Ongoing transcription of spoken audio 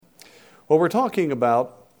Well, we're talking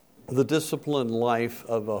about the disciplined life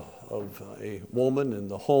of a woman in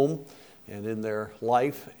the home and in their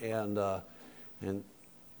life. And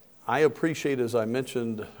I appreciate, as I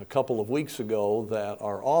mentioned a couple of weeks ago, that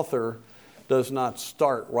our author does not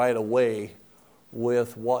start right away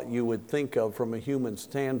with what you would think of from a human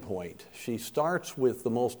standpoint. She starts with the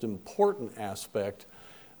most important aspect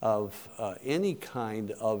of any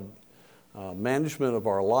kind of management of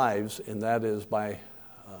our lives, and that is by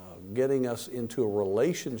getting us into a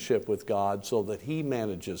relationship with God so that He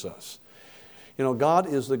manages us. You know, God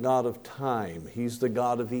is the God of time. He's the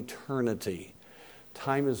God of eternity.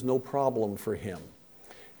 Time is no problem for Him.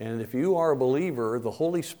 And if you are a believer, the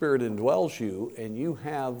Holy Spirit indwells you, and you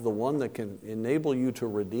have the one that can enable you to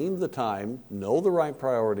redeem the time, know the right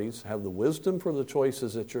priorities, have the wisdom for the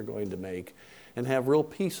choices that you're going to make, and have real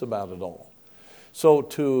peace about it all. So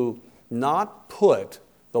to not put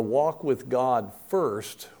the walk with God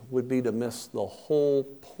first would be to miss the whole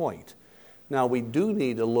point. Now, we do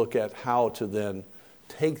need to look at how to then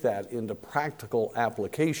take that into practical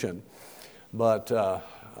application, but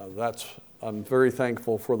I'm very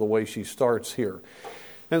thankful for the way she starts here.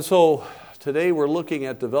 And so today we're looking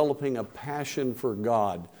at developing a passion for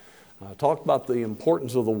God. Talked about the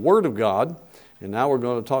importance of the Word of God, and now we're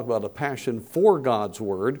going to talk about a passion for God's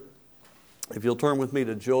Word. If you'll turn with me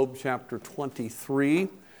to Job chapter 23.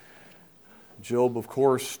 Job, of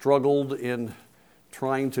course, struggled in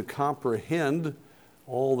trying to comprehend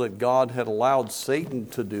all that God had allowed Satan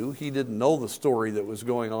to do. He didn't know the story that was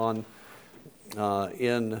going on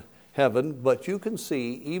in heaven, but you can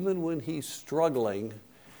see, even when he's struggling,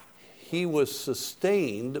 he was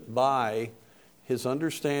sustained by his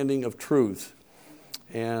understanding of truth.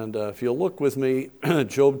 And if you'll look with me,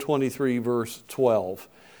 Job 23, verse 12.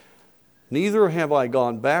 Neither have I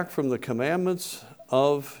gone back from the commandments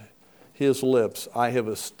of His lips. I have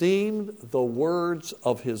esteemed the words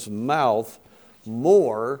of His mouth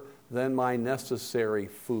more than my necessary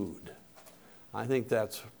food. I think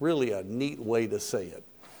that's really a neat way to say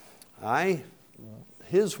it.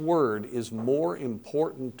 His word is more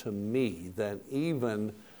important to me than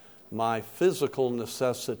even my physical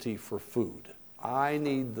necessity for food. I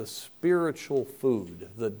need the spiritual food,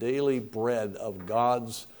 the daily bread of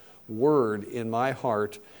God's word in my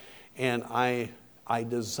heart, and I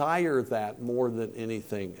desire that more than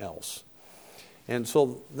anything else. And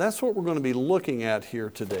so that's what we're going to be looking at here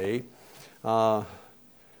today. There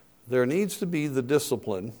needs to be the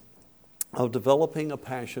discipline of developing a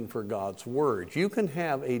passion for God's Word. You can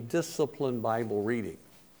have a disciplined Bible reading,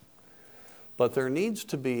 but there needs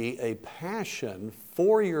to be a passion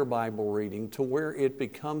for your Bible reading to where it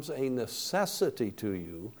becomes a necessity to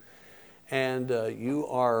you, and you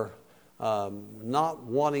are not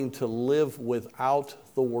wanting to live without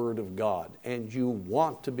the Word of God. And you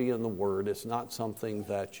want to be in the Word. It's not something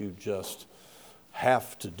that you just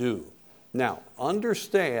have to do. Now,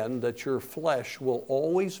 understand that your flesh will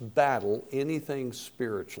always battle anything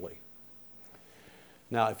spiritually.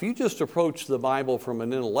 Now, if you just approach the Bible from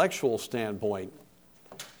an intellectual standpoint,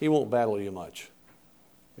 he won't battle you much.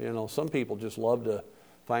 You know, some people just love to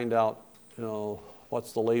find out,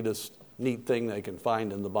 what's the latest neat thing they can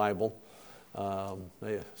find in the Bible.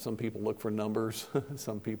 Some people look for numbers.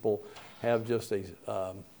 Some people have just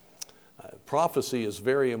prophecy is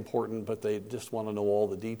very important, but they just want to know all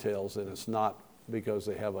the details, and it's not because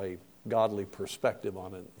they have a godly perspective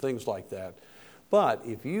on it, things like that. But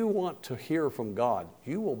if you want to hear from God,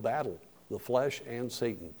 you will battle the flesh and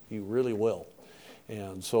Satan. You really will.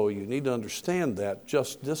 And so you need to understand that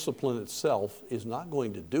just discipline itself is not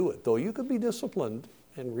going to do it. Though you could be disciplined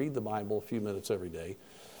and read the Bible a few minutes every day.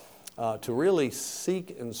 To really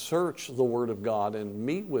seek and search the Word of God and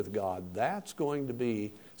meet with God, that's going to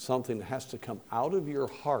be something that has to come out of your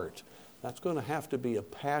heart. That's going to have to be a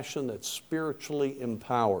passion that's spiritually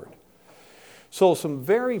empowered. So some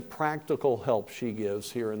very practical help she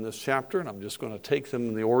gives here in this chapter, and I'm just going to take them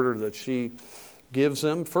in the order that she gives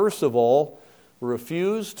them. First of all,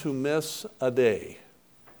 refuse to miss a day.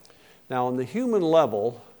 Now, on the human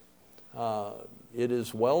level, it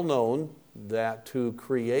is well known that to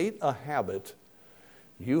create a habit,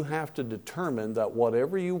 you have to determine that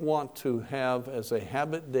whatever you want to have as a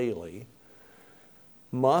habit daily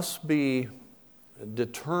must be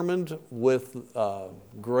determined with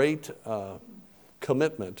great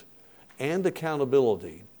commitment and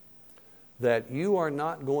accountability, that you are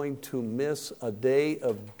not going to miss a day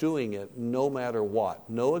of doing it no matter what.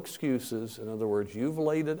 No excuses. In other words, you've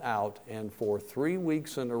laid it out, and for 3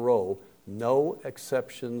 weeks in a row, no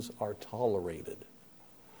exceptions are tolerated.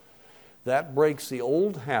 That breaks the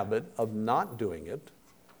old habit of not doing it,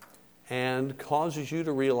 and causes you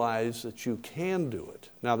to realize that you can do it.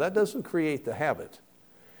 Now, that doesn't create the habit.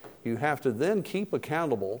 You have to then keep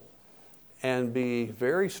accountable and be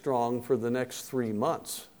very strong for the next 3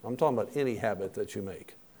 months. I'm talking about any habit that you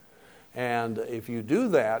make. And if you do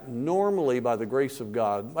that, normally by the grace of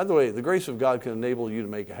God, by the way, the grace of God can enable you to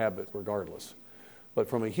make a habit regardless. But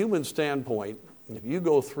from a human standpoint, if you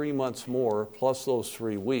go 3 months more plus those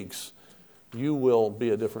 3 weeks, you will be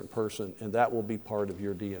a different person, and that will be part of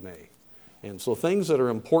your DNA. And so things that are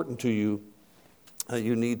important to you,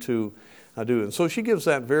 you need to do. And so she gives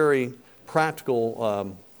that very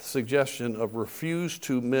practical suggestion of refuse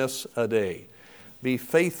to miss a day. Be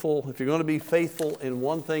faithful. If you're going to be faithful in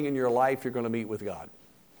one thing in your life, you're going to meet with God.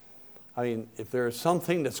 I mean, if there's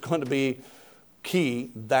something that's going to be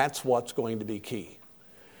key, that's what's going to be key.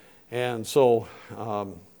 And so,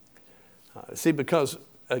 see, because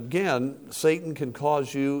again, Satan can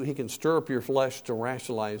cause you, he can stir up your flesh to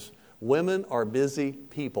rationalize. Women are busy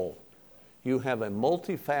people. You have a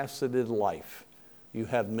multifaceted life. You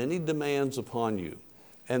have many demands upon you.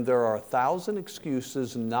 And there are 1,000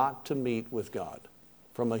 excuses not to meet with God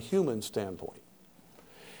from a human standpoint.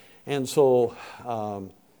 And so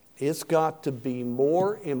it's got to be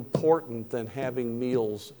more important than having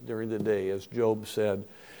meals during the day, as Job said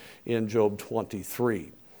in Job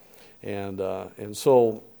 23. And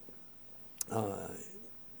so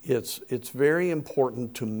it's very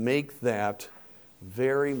important to make that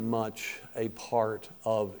very much a part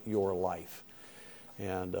of your life.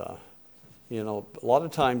 And you know, a lot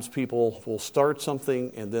of times people will start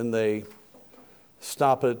something and then they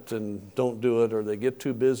stop it and don't do it, or they get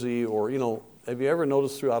too busy, or, you know, have you ever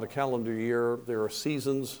noticed throughout a calendar year there are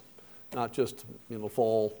seasons, not just, you know,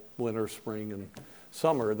 fall, winter, spring, and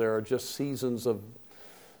summer. There are just seasons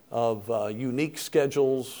of unique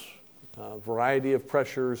schedules, variety of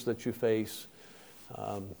pressures that you face.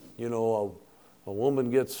 You know, a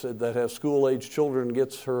woman that has school-age children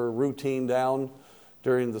gets her routine down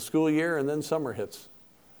during the school year, and then summer hits.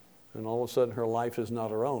 And all of a sudden, her life is not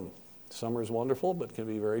her own. Summer is wonderful, but can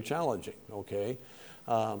be very challenging, okay?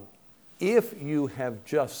 If you have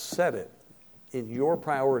just set it in your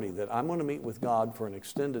priority that I'm going to meet with God for an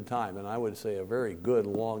extended time, and I would say a very good,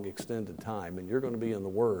 long, extended time, and you're going to be in the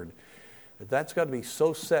Word, that's got to be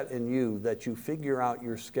so set in you that you figure out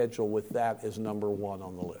your schedule with that as number one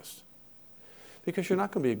on the list. Because you're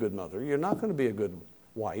not going to be a good mother. You're not going to be a good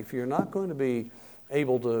wife. You're not going to be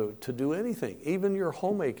able to do anything, even your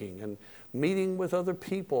homemaking and meeting with other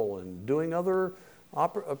people and doing other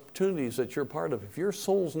opportunities that you're part of. If your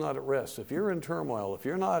soul's not at rest, if you're in turmoil, if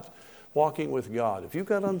you're not walking with God, if you've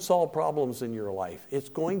got unsolved problems in your life, it's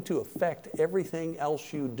going to affect everything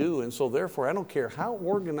else you do. And so therefore, I don't care how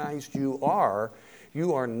organized you are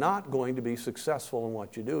not going to be successful in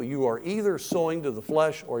what you do. You are either sowing to the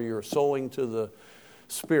flesh or you're sowing to the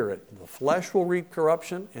Spirit. The flesh will reap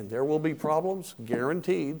corruption, and there will be problems,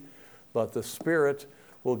 guaranteed, but the Spirit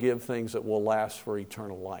will give things that will last for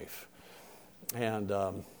eternal life. And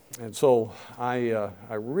so I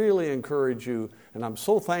really encourage you, and I'm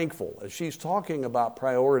so thankful as she's talking about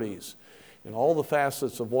priorities and all the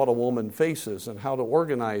facets of what a woman faces and how to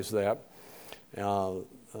organize that, and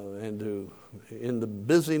in the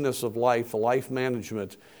busyness of life, the life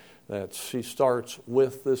management, that she starts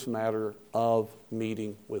with this matter of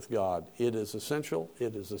meeting with God. It is essential,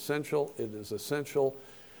 it is essential, it is essential,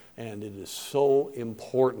 and it is so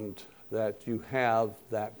important that you have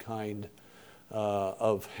that kind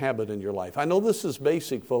of habit in your life. I know this is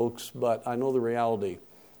basic, folks, but I know the reality.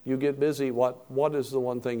 You get busy, what is the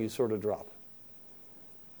one thing you sort of drop?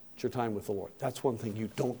 It's your time with the Lord. That's one thing you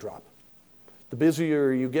don't drop. The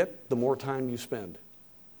busier you get, the more time you spend.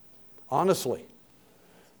 Honestly.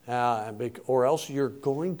 Or else you're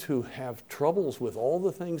going to have troubles with all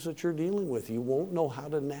the things that you're dealing with. You won't know how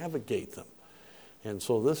to navigate them. And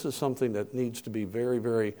so this is something that needs to be very,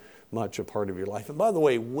 very much a part of your life. And by the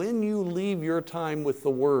way, when you leave your time with the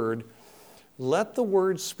Word, let the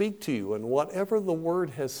Word speak to you. And whatever the Word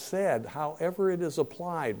has said, however it is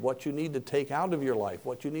applied, what you need to take out of your life,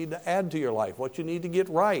 what you need to add to your life, what you need to get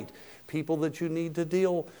right, people that you need to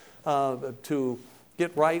deal to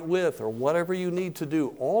get right with, or whatever you need to do.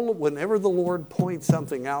 Whenever the Lord points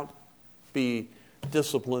something out, be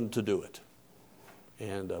disciplined to do it.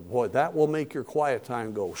 And boy, that will make your quiet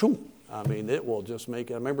time go, shoo. I mean, it will just make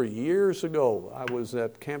it. I remember years ago, I was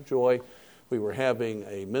at Camp Joy. We were having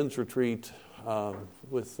a men's retreat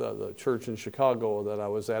with the church in Chicago that I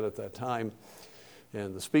was at that time.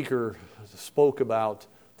 And the speaker spoke about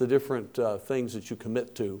the different things that you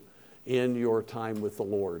commit to in your time with the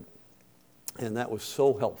Lord. And that was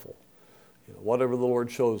so helpful. Whatever the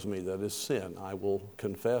Lord shows me that is sin, I will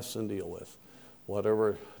confess and deal with.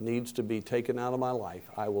 Whatever needs to be taken out of my life,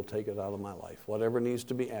 I will take it out of my life. Whatever needs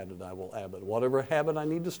to be added, I will add it. Whatever habit I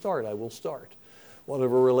need to start, I will start.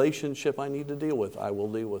 Whatever relationship I need to deal with, I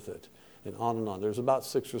will deal with it. And on and on. There's about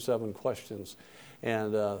 6 or 7 questions,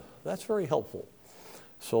 and that's very helpful.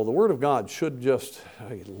 So the Word of God should just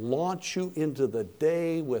launch you into the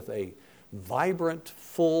day with a vibrant,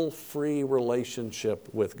 full, free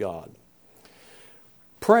relationship with God.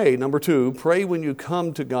 Pray, number 2, pray when you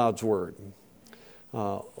come to God's Word.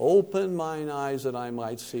 Open mine eyes that I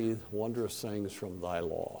might see wondrous things from thy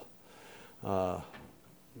law.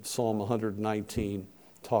 Psalm 119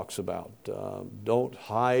 talks about, don't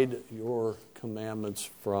hide your commandments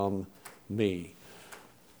from me.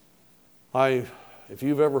 If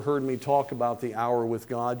you've ever heard me talk about the hour with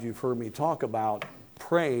God, you've heard me talk about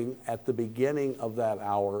praying at the beginning of that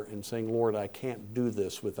hour and saying, Lord, I can't do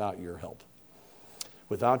this without your help,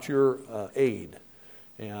 without your aid.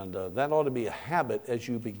 And that ought to be a habit as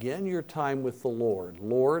you begin your time with the Lord.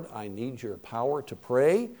 Lord, I need your power to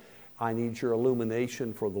pray. I need your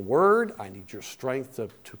illumination for the Word. I need your strength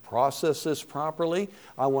to process this properly.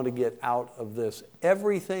 I want to get out of this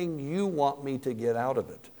everything you want me to get out of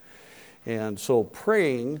it. And so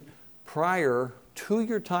praying prior to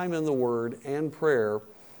your time in the Word and prayer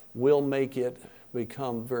will make it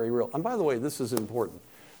become very real. And by the way, this is important.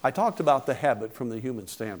 I talked about the habit from the human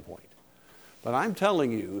standpoint. But I'm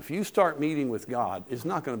telling you, if you start meeting with God, it's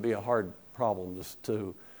not going to be a hard problem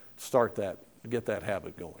to start that, get that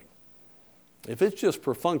habit going. If it's just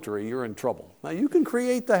perfunctory, you're in trouble. Now, you can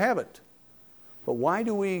create the habit. But why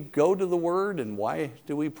do we go to the Word and why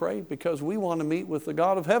do we pray? Because we want to meet with the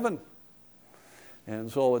God of heaven.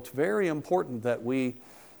 And so it's very important that we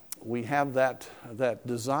have that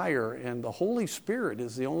desire, and the Holy Spirit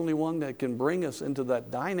is the only one that can bring us into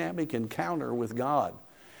that dynamic encounter with God.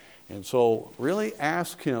 And so really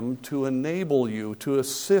ask Him to enable you, to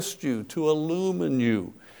assist you, to illumine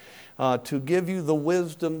you, to give you the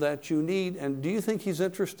wisdom that you need. And do you think He's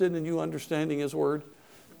interested in you understanding His Word?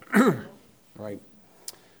 Right.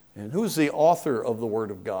 And who's the author of the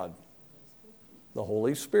Word of God? The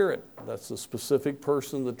Holy Spirit. That's the specific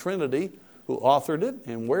person, the Trinity, who authored it.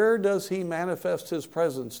 And where does He manifest His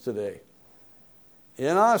presence today?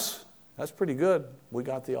 In us. That's pretty good. We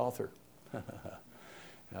got the author.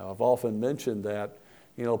 Now, I've often mentioned that,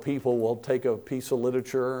 people will take a piece of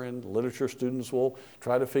literature and literature students will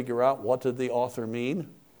try to figure out what did the author mean.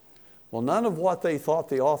 Well, none of what they thought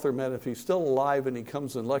the author meant, if he's still alive and he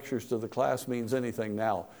comes and lectures to the class, means anything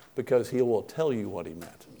now, because he will tell you what he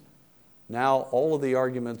meant. Now all of the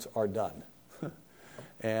arguments are done.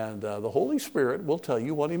 And the Holy Spirit will tell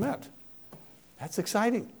you what he meant. That's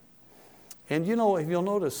exciting. And if you'll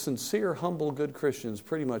notice, sincere, humble, good Christians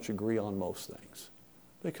pretty much agree on most things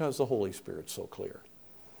because the Holy Spirit's so clear.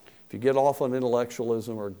 If you get off on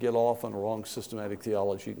intellectualism or get off on a wrong systematic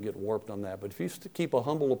theology, you can get warped on that. But if you keep a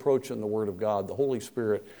humble approach in the Word of God, the Holy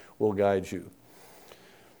Spirit will guide you.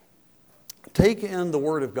 Take in the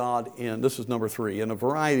Word of God this is number 3, in a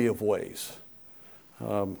variety of ways.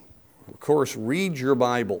 Of course, read your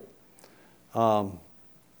Bible.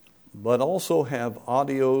 But also have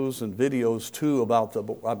audios and videos too about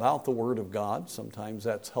the Word of God. Sometimes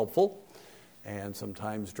that's helpful. And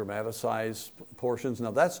sometimes dramatized portions.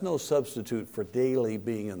 Now, that's no substitute for daily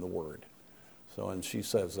being in the Word. And she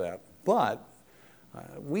says that. But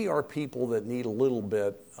we are people that need a little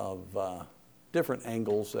bit of different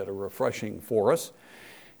angles that are refreshing for us.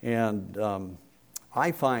 And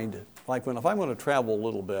I find, if I'm going to travel a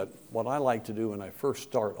little bit, what I like to do when I first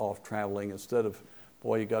start off traveling, instead of,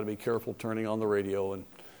 you got to be careful turning on the radio and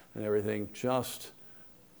everything, just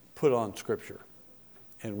put on Scripture.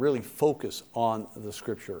 And really focus on the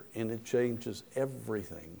Scripture, and it changes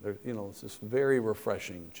everything. It's just very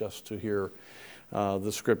refreshing just to hear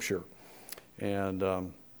the Scripture, and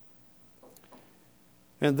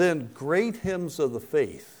then great hymns of the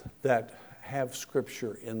faith that have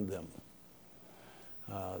Scripture in them.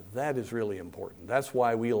 That is really important. That's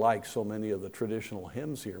why we like so many of the traditional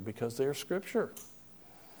hymns here, because they're Scripture.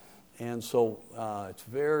 And so it's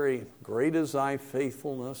very, great is thy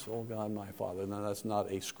faithfulness, O God, my Father. Now, that's not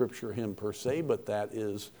a Scripture hymn per se, but that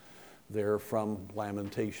is there from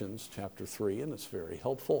Lamentations chapter 3, and it's very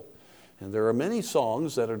helpful. And there are many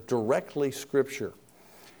songs that are directly Scripture.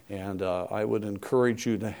 And I would encourage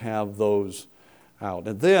you to have those out.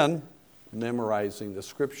 And then memorizing the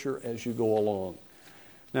Scripture as you go along.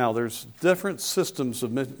 Now, there's different systems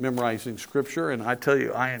of memorizing Scripture, and I tell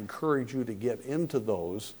you, I encourage you to get into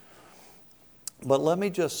those. But let me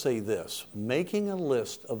just say this, making a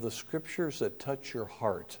list of the Scriptures that touch your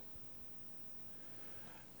heart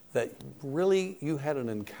that really you had an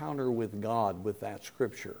encounter with God with that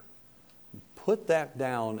scripture. Put that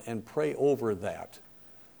down and pray over that.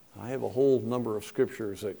 I have a whole number of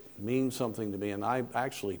scriptures that mean something to me, and I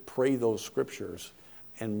actually pray those scriptures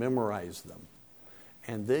and memorize them.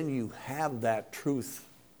 And then you have that truth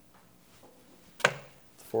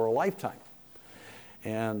for a lifetime.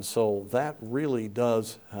 And so that really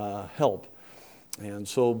does help. And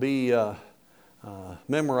so be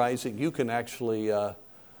memorizing. You can actually have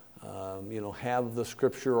the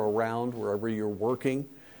scripture around wherever you're working,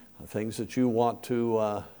 things that you want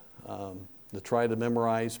to try to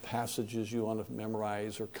memorize, passages you want to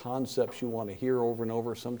memorize, or concepts you want to hear over and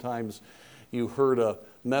over. Sometimes you heard a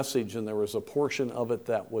message and there was a portion of it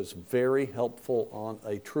that was very helpful on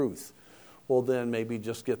a truth. Well, then maybe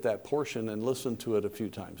just get that portion and listen to it a few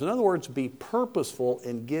times. In other words, be purposeful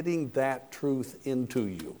in getting that truth into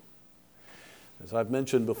you. As I've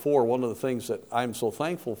mentioned before, one of the things that I'm so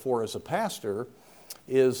thankful for as a pastor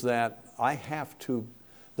is that I have to,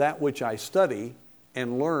 that which I study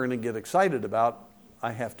and learn and get excited about,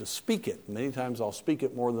 I have to speak it. Many times I'll speak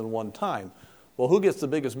it more than one time. Well, who gets the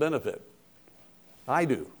biggest benefit? I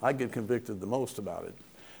do. I get convicted the most about it.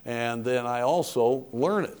 And then I also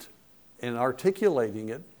learn it and articulating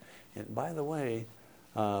it. And by the way,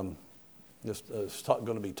 this is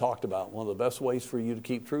going to be talked about. One of the best ways for you to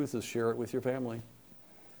keep truth is share it with your family.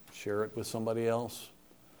 Share it with somebody else.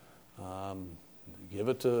 Give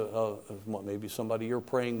it to maybe somebody you're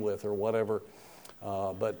praying with or whatever.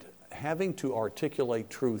 But having to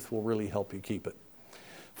articulate truth will really help you keep it.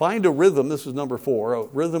 Find a rhythm, this is number 4, a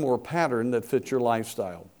rhythm or pattern that fits your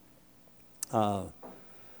lifestyle.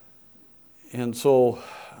 And so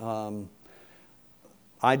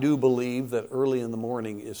I do believe that early in the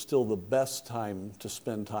morning is still the best time to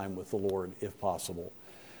spend time with the Lord, if possible.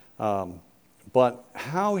 But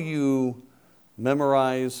how you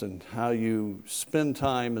memorize and how you spend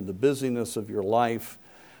time in the busyness of your life,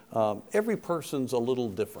 every person's a little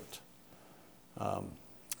different.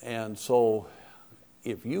 And so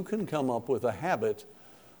if you can come up with a habit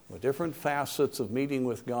with different facets of meeting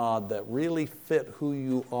with God that really fit who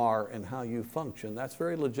you are and how you function, that's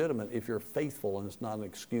very legitimate if you're faithful and it's not an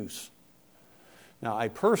excuse. Now, I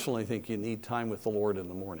personally think you need time with the Lord in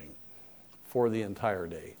the morning for the entire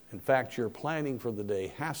day. In fact, your planning for the day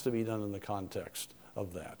has to be done in the context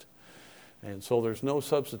of that. And so there's no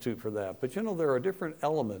substitute for that. But there are different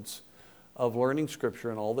elements of learning Scripture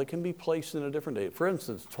and all that can be placed in a different day. For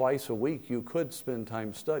instance, twice a week you could spend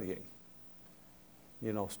time studying.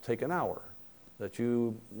 Take an hour that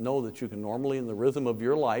you know that you can normally in the rhythm of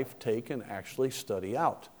your life take and actually study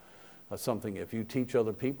out. That's something, if you teach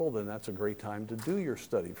other people, then that's a great time to do your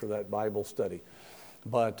study for that Bible study.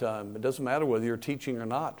 But it doesn't matter whether you're teaching or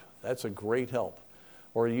not. That's a great help.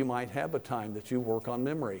 Or you might have a time that you work on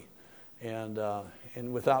memory. And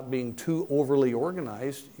without being too overly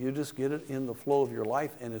organized, you just get it in the flow of your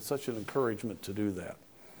life, and it's such an encouragement to do that.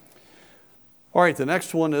 All right, the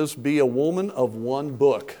next one is be a woman of one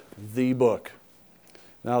book, the book.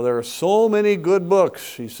 Now, there are so many good books,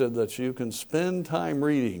 she said, that you can spend time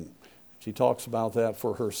reading. She talks about that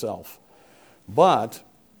for herself. But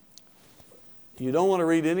you don't want to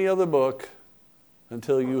read any other book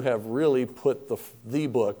until you have really put the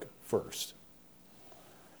book first.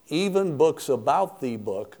 Even books about the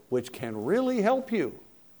book, which can really help you,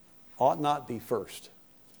 ought not be first.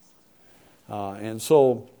 And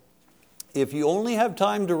so, if you only have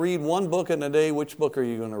time to read one book in a day, which book are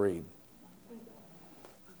you going to read?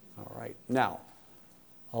 All right. Now,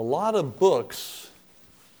 a lot of books,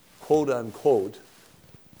 quote unquote,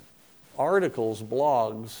 articles,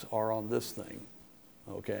 blogs are on this thing,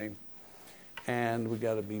 okay? And we've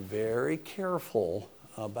got to be very careful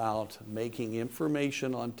about making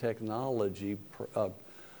information on technology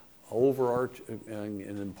overarching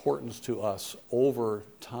in importance to us over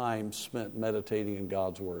time spent meditating in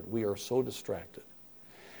God's Word. We are so distracted.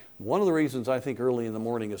 One of the reasons I think early in the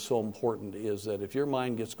morning is so important is that if your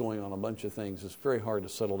mind gets going on a bunch of things, it's very hard to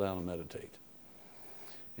settle down and meditate.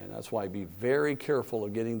 And that's why be very careful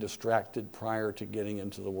of getting distracted prior to getting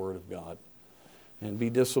into the Word of God. And be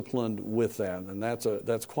disciplined with that. And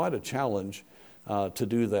that's quite a challenge to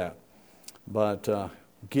do that. But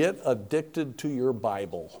get addicted to your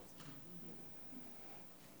Bible.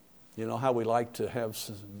 You know how we like to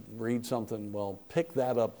read something? Well, pick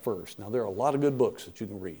that up first. Now, there are a lot of good books that you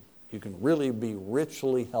can read. You can really be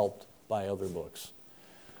richly helped by other books.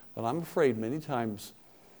 But I'm afraid many times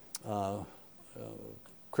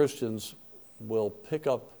Christians will pick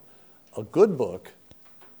up a good book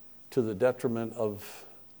to the detriment of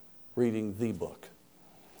reading the book.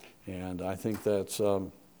 And I think that's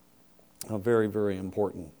very, very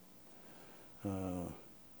important.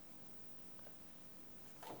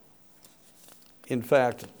 In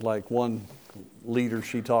fact, like one leader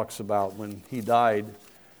she talks about, when he died,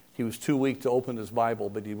 he was too weak to open his Bible,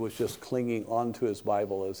 but he was just clinging onto his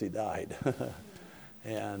Bible as he died.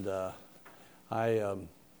 And I've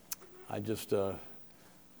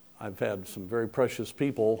had some very precious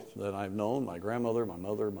people that I've known, my grandmother, my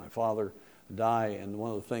mother, my father, die, and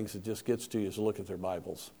one of the things that just gets to you is to look at their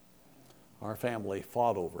Bibles. Our family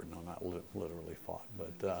fought over it. No, not literally fought,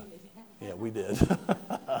 but yeah, we did.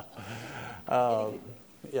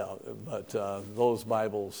 Those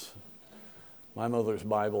Bibles, my mother's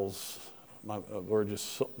Bibles, were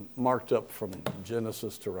just marked up from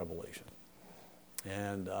Genesis to Revelation.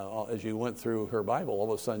 And as you went through her Bible,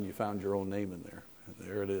 all of a sudden you found your own name in there. And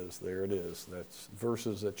there it is, there it is. That's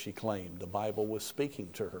verses that she claimed. The Bible was speaking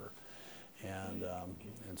to her.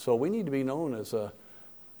 And so we need to be known as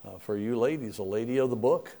for you ladies, a lady of the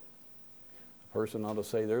book. A person ought to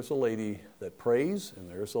say there's a lady that prays and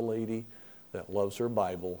there's a lady that loves her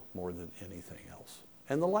Bible more than anything else.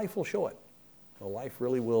 And the life will show it. The life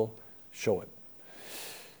really will show it.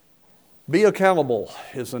 Be accountable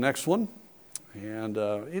is the next one. And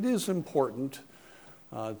it is important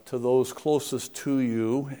to those closest to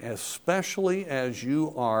you, especially as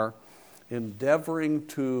you are endeavoring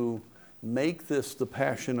to make this the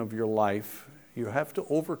passion of your life. You have to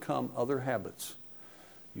overcome other habits.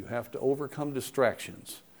 You have to overcome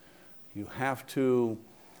distractions. You have to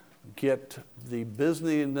get the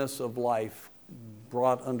busyness of life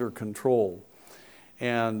brought under control.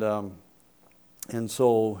 And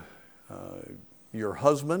so your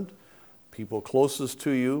husband, people closest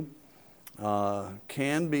to you,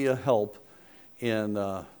 can be a help in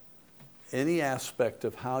any aspect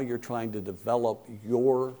of how you're trying to develop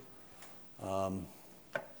your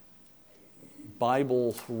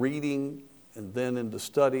Bible reading, and then into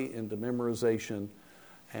study, into memorization.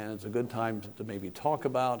 And it's a good time to maybe talk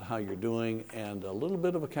about how you're doing, and a little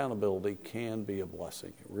bit of accountability can be a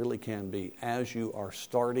blessing. It really can be, as you are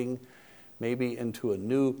starting maybe into a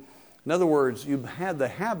new... In other words, you've had the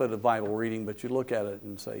habit of Bible reading, but you look at it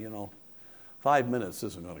and say, 5 minutes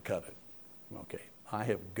isn't going to cut it. Okay, I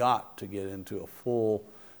have got to get into a full,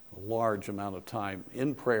 large amount of time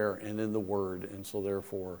in prayer and in the Word, and so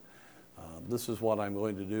therefore, this is what I'm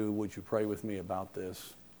going to do. Would you pray with me about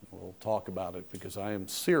this? We'll talk about it, because I am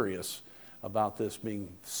serious about this being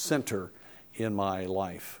center in my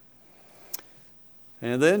life.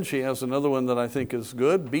 And then she has another one that I think is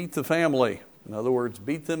good. Beat the family. In other words,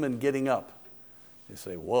 beat them in getting up. You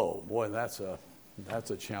say, whoa, boy, that's a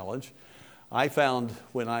challenge. I found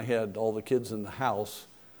when I had all the kids in the house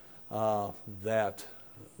that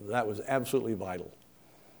was absolutely vital.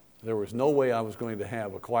 There was no way I was going to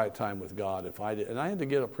have a quiet time with God if I did. And I had to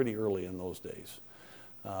get up pretty early in those days.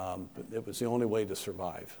 It was the only way to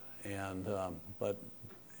survive. But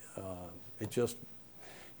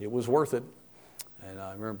it was worth it. And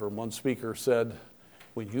I remember one speaker said,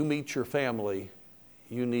 when you meet your family,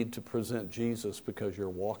 you need to present Jesus because you're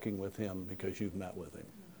walking with him, because you've met with him.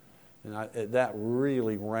 And that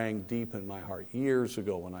really rang deep in my heart years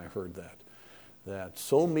ago when I heard that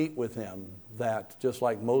so meet with him that just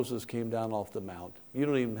like Moses came down off the mount, you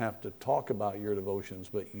don't even have to talk about your devotions,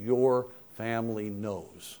 but your family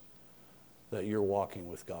knows that you're walking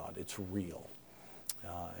with God. It's real.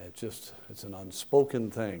 It's an unspoken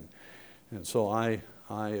thing. And so I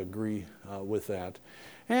agree with that.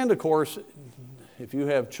 And of course, if you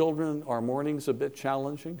have children, our morning's a bit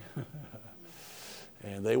challenging.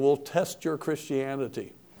 And they will test your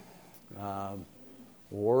Christianity.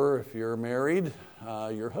 Or if you're married,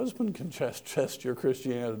 your husband can test your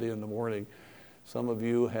Christianity in the morning. Some of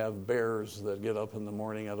you have bears that get up in the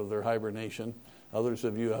morning out of their hibernation. Others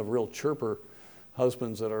of you have real chirper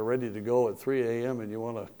husbands that are ready to go at 3 a.m. and you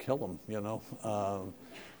want to kill them,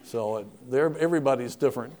 So everybody's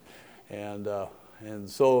different. But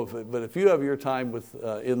if you have your time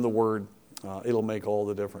in the Word, it'll make all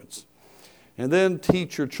the difference. And then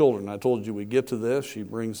teach your children. I told you we get to this. She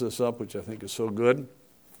brings this up, which I think is so good.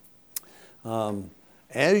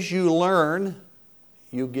 As you learn,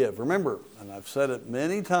 you give. Remember, and I've said it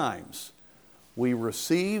many times, we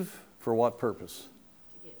receive for what purpose?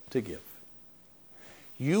 To give.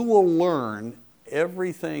 You will learn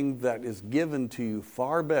everything that is given to you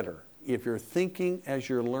far better if you're thinking as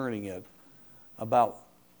you're learning it about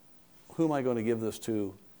who am I going to give this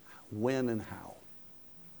to, when and how.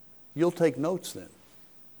 You'll take notes then.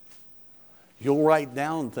 You'll write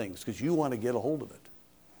down things because you want to get a hold of it.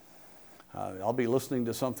 I'll be listening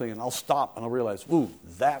to something and I'll stop and I'll realize,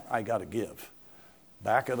 that I got to give.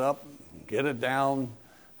 Back it up, get it down,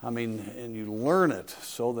 And you learn it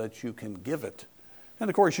so that you can give it. And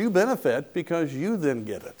of course, you benefit because you then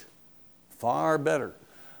get it. Far better.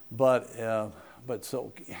 But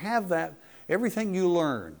so have that, everything you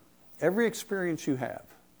learn, every experience you have.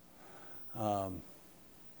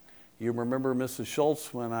 You remember Mrs.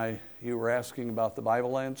 Schultz when you were asking about the Bible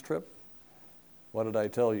Lands trip? What did I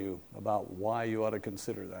tell you about why you ought to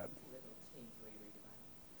consider that?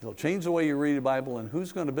 It'll change the way you read the Bible, and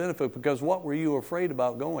who's going to benefit? Because what were you afraid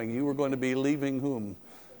about going? You were going to be leaving whom?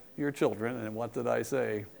 Your children. And what did I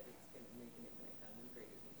say?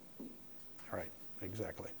 Right,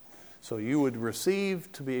 exactly. So you would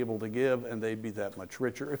receive to be able to give, and they'd be that much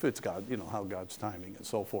richer if it's God, how God's timing and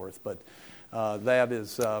so forth. But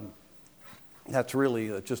that's really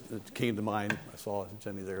it came to mind. I saw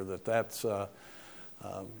Jenny there. That's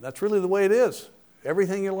really the way it is.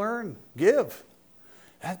 Everything you learn, give.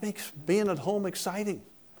 That makes being at home exciting.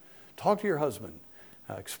 Talk to your husband.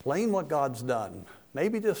 Explain what God's done.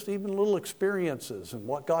 Maybe just even little experiences and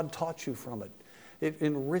what God taught you from it. It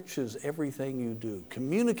enriches everything you do.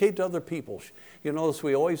 Communicate to other people. You notice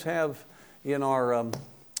we always have in our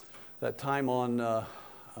that time on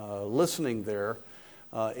listening there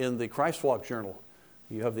in the Christ Walk Journal.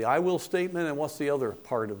 You have the I will statement, and what's the other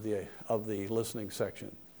part of the listening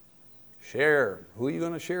section? Share. Who are you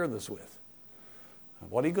going to share this with?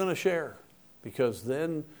 What are you going to share? Because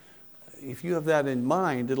then, if you have that in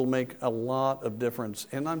mind, it'll make a lot of difference.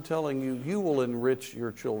 And I'm telling you, you will enrich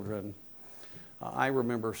your children. I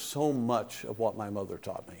remember so much of what my mother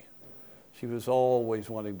taught me. She was always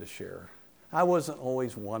wanting to share. I wasn't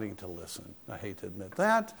always wanting to listen. I hate to admit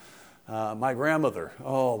that. My grandmother,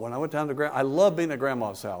 when I went down to I loved being at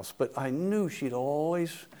Grandma's house, but I knew she'd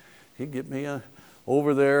get me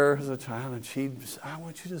over there as a child, and I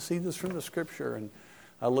want you to see this from the Scripture. And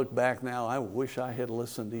I look back now, I wish I had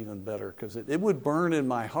listened even better, because it would burn in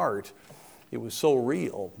my heart. It was so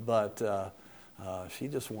real, but she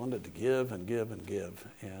just wanted to give and give and give.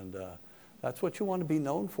 And that's what you want to be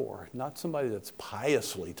known for, not somebody that's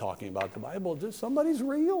piously talking about the Bible, just somebody's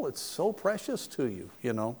real. It's so precious to you,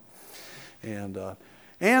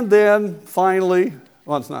 And then finally,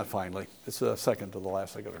 well, it's not finally, it's second to the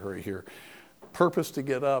last, I got to hurry here. Purpose to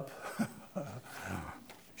get up.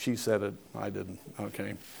 She said it, I didn't.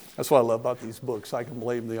 Okay. That's what I love about these books. I can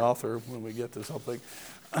blame the author when we get to something.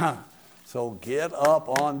 So get up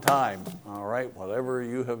on time. All right, whatever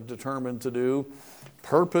you have determined to do.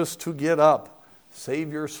 Purpose to get up.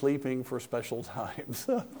 Save your sleeping for special times.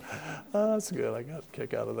 That's good. I got a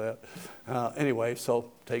kick out of that. Anyway, so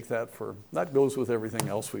take that that goes with everything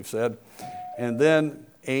else we've said. And then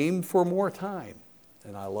aim for more time.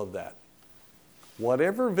 And I love that.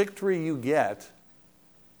 Whatever victory you get,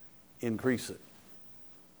 increase it.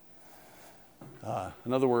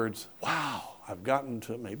 In other words, wow, I've gotten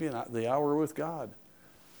to maybe the hour with God.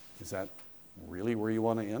 Is that really where you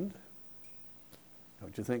want to end?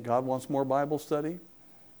 Don't you think God wants more Bible study?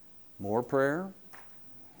 More prayer?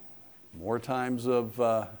 More times of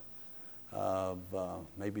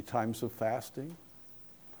maybe times of fasting?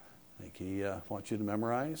 I think He wants you to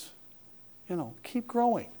memorize. Keep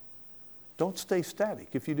growing. Don't stay static.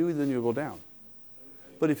 If you do, then you'll go down.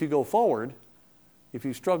 But if you go forward, if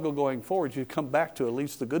you struggle going forward, you come back to at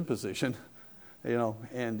least the good position,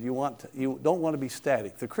 and you don't want to be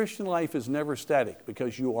static. The Christian life is never static,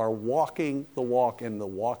 because you are walking the walk, and the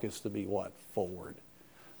walk is to be what? Forward.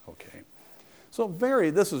 Okay. So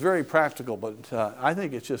this is very practical, but I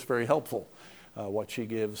think it's just very helpful, what she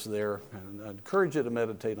gives there, and I encourage you to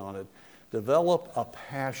meditate on it. Develop a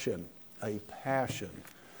passion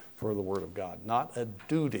for the Word of God. Not a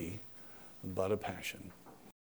duty, but a passion.